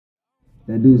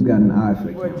That dude's got an eye for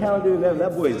it. Boy, talented,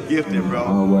 that boy is gifted, bro.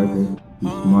 Hard worker. He's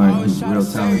smart. He's real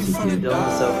talented kid.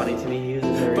 Dylan's so funny to me. He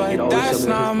uses her. But that's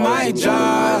not my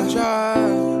job.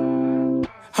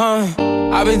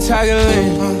 I've been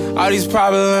tackling all these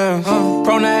problems,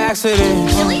 prone to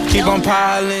accidents, keep on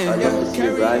piling. I love to see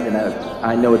you grind, and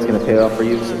I know it's gonna pay off for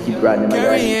you, so keep grinding, my guy.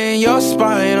 Carrying your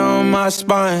spine on my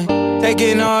spine,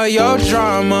 taking all your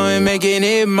drama and making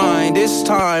it mine. This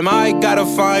time I gotta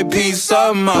find peace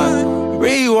of mind.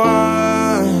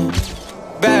 Rewind,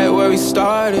 back where we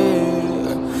started.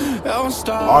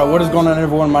 Alright, what is going on,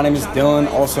 everyone? My name is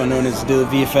Dylan, also known as Dilly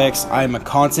VFX. I am a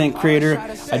content creator.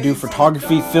 I do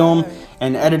photography, film,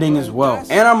 and editing as well.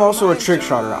 And I'm also a trick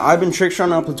shotter. I've been trick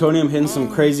shotting on Plutonium, hitting some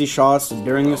crazy shots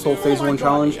during this whole FaZe 1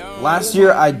 challenge. Last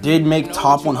year, I did make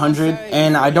top 100,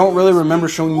 and I don't really remember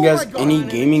showing you guys any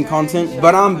gaming content,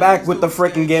 but I'm back with the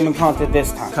freaking gaming content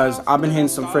this time, because I've been hitting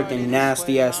some freaking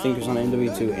nasty-ass stinkers on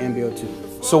MW2 and BO2.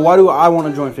 So why do I want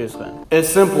to join FaZe Clan? It's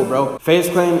simple, bro. FaZe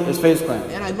Clan is FaZe Clan.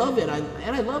 And I love it. I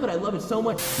love it so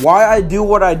much. Why I do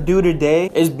what I do today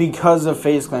is because of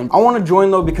FaZe Clan. I want to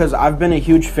join though because I've been a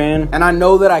huge fan and I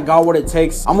know that I got what it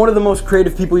takes. I'm one of the most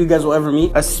creative people you guys will ever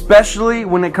meet, especially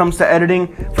when it comes to editing,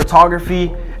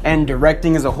 photography, and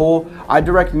directing as a whole. I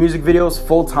direct music videos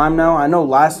full time now. I know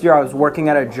last year I was working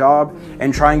at a job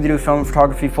and trying to do film and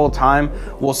photography full time.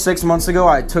 Well, 6 months ago,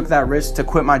 I took that risk to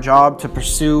quit my job to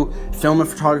pursue film and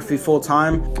photography full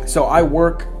time. So I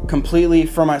work completely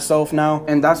for myself now.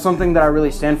 And that's something that I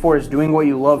really stand for, is doing what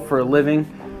you love for a living.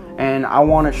 And I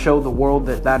want to show the world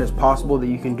that that is possible, that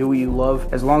you can do what you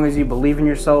love as long as you believe in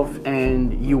yourself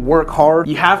and you work hard.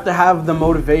 You have to have the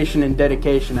motivation and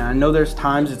dedication. And I know there's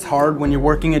times it's hard when you're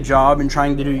working a job and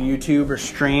trying to do YouTube or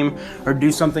stream or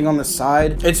do something on the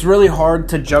side. It's really hard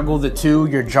to juggle the two,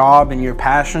 your job and your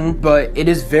passion, but it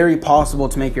is very possible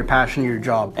to make your passion your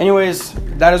job. Anyways,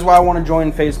 that is why I want to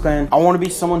join FaZe Clan. I want to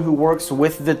be someone who works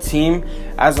with the team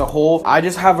as a whole. I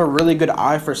just have a really good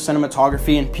eye for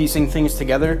cinematography and piecing things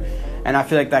together. And I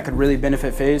feel like that could really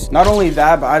benefit FaZe. Not only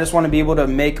that, but I just want to be able to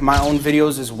make my own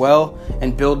videos as well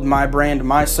and build my brand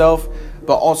myself,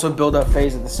 but also build up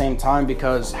FaZe at the same time,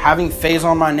 because having FaZe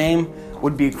on my name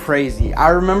would be crazy. I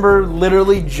remember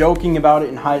literally joking about it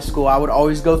in high school. I would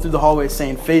always go through the hallways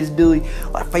saying FaZe Dilly,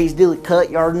 like FaZe Dilly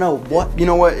cut, you already know. What? You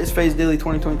know what? It's FaZe Dilly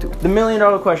 2022. The $1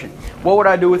 million question. What would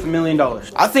I do with $1 million?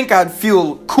 I think I'd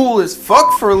feel cool as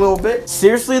fuck for a little bit.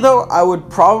 Seriously though, I would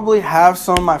probably have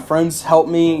some of my friends help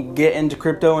me get into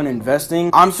crypto and investing.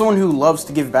 I'm someone who loves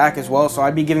to give back as well, so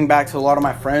I'd be giving back to a lot of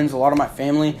my friends, a lot of my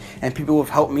family, and people who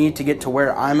have helped me to get to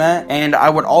where I'm at. And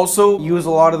I would also use a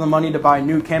lot of the money to buy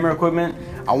new camera equipment.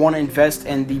 I want to invest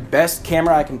in the best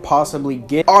camera I can possibly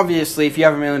get. Obviously, if you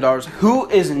have $1 million, who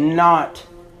is not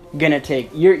gonna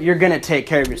you're gonna take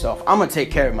care of yourself? I'm gonna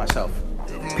take care of myself,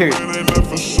 period.